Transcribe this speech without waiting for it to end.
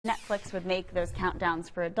Netflix would make those countdowns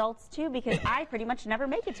for adults too, because I pretty much never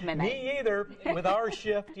make it to midnight. Me either. With our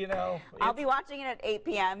shift, you know. I'll be watching it at 8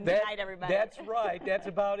 p.m. Good night, everybody. That's right. That's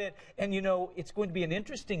about it. And you know, it's going to be an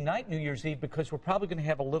interesting night, New Year's Eve, because we're probably going to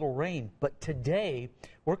have a little rain. But today,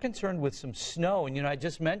 we're concerned with some snow. And you know, I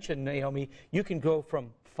just mentioned, Naomi, you can go from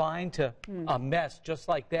fine to a mess just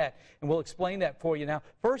like that. And we'll explain that for you now.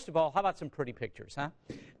 First of all, how about some pretty pictures, huh?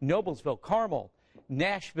 Noblesville, Carmel,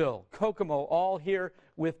 Nashville, Kokomo, all here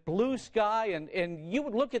with blue sky, and you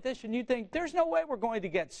would look at this and you'd think, there's no way we're going to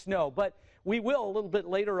get snow, but we will a little bit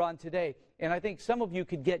later on today, and I think some of you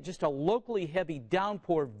could get just a locally heavy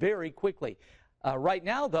downpour very quickly. Right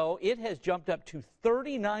now, though, it has jumped up to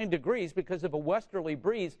 39 degrees because of a westerly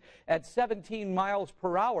breeze at 17 miles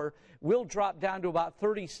per hour. We'll drop down to about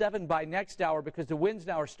 37 by next hour because the winds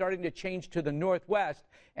now are starting to change to the northwest.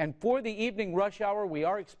 And for the evening rush hour, we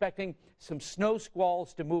are expecting some snow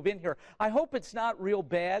squalls to move in here. I hope it's not real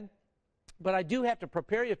bad, but I do have to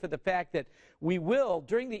prepare you for the fact that we will,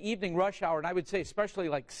 during the evening rush hour, and I would say especially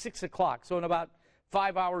like 6 o'clock, so in about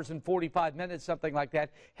 5 hours and 45 minutes, something like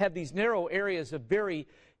that, have these narrow areas of very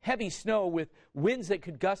heavy snow with winds that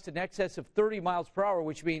could gust in excess of 30 miles per hour,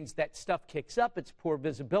 which means that stuff kicks up, it's poor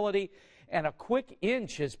visibility, and a quick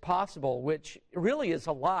inch is possible, which really is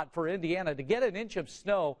a lot for Indiana. To get an inch of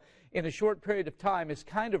snow in a short period of time is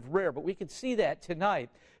kind of rare, but we can see that tonight.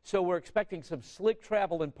 So we're expecting some slick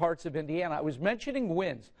travel in parts of Indiana. I was mentioning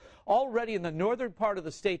winds. Already in the northern part of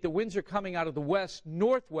the state, the winds are coming out of the west,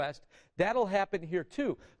 northwest. That'll happen here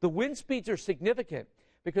too. The wind speeds are significant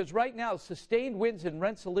because right now sustained winds in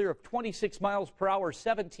Rensselaer of 26 miles per hour,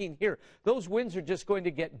 17 here. Those winds are just going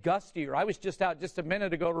to get gustier. I was just out just a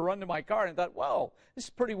minute ago to run to my car and thought, whoa, this is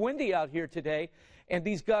pretty windy out here today. And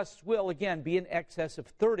these gusts will, again, be in excess of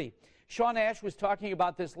 30. Sean Ash was talking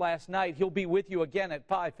about this last night. He'll be with you again at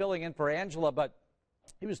 5, filling in for Angela, but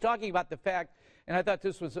he was talking about the fact, and I thought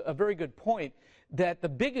this was a very good point, that the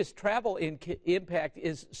biggest travel impact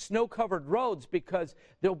is snow-covered roads because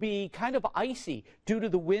they'll be kind of icy due to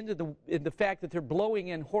the wind and the fact that they're blowing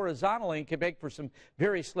in horizontally and can make for some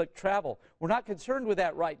very slick travel. We're not concerned with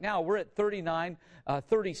that right now. We're at 39,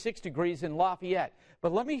 36 degrees in Lafayette.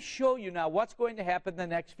 But let me show you now what's going to happen in the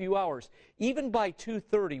next few hours. Even by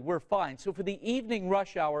 2:30, we're fine. So for the evening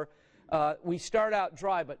rush hour, we start out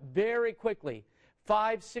dry, but very quickly,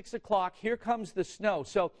 5, 6 o'clock, here comes the snow.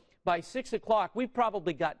 So by 6 o'clock, we've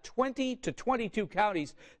probably got 20 to 22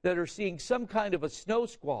 counties that are seeing some kind of a snow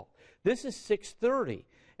squall. This is 6:30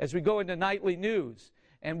 as we go into nightly news,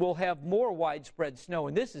 and we'll have more widespread snow.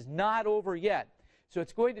 And this is not over yet. So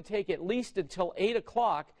it's going to take at least until 8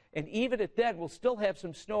 o'clock, and even at then, we'll still have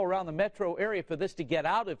some snow around the metro area for this to get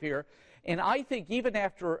out of here. And I think even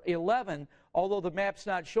after 11, although the map's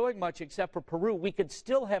not showing much except for Peru, we could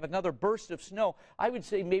still have another burst of snow, I would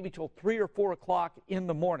say maybe till 3 or 4 o'clock in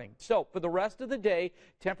the morning. So for the rest of the day,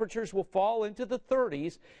 temperatures will fall into the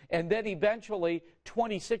 30s, and then eventually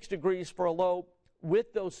 26 degrees for a low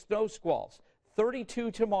with those snow squalls.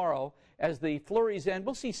 32 tomorrow as the flurries end.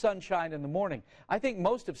 We'll see sunshine in the morning. I think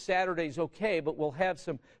most of Saturday's okay, but we'll have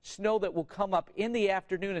some snow that will come up in the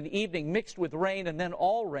afternoon and evening mixed with rain and then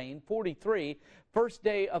all rain, 43. First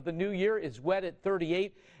day of the new year is wet at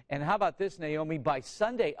 38. And how about this, Naomi? By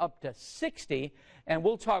Sunday up to 60. And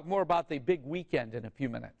we'll talk more about the big weekend in a few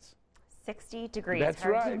minutes. 60 degrees. That's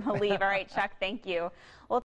Hard right. to believe. All right, Chuck, thank you. Well,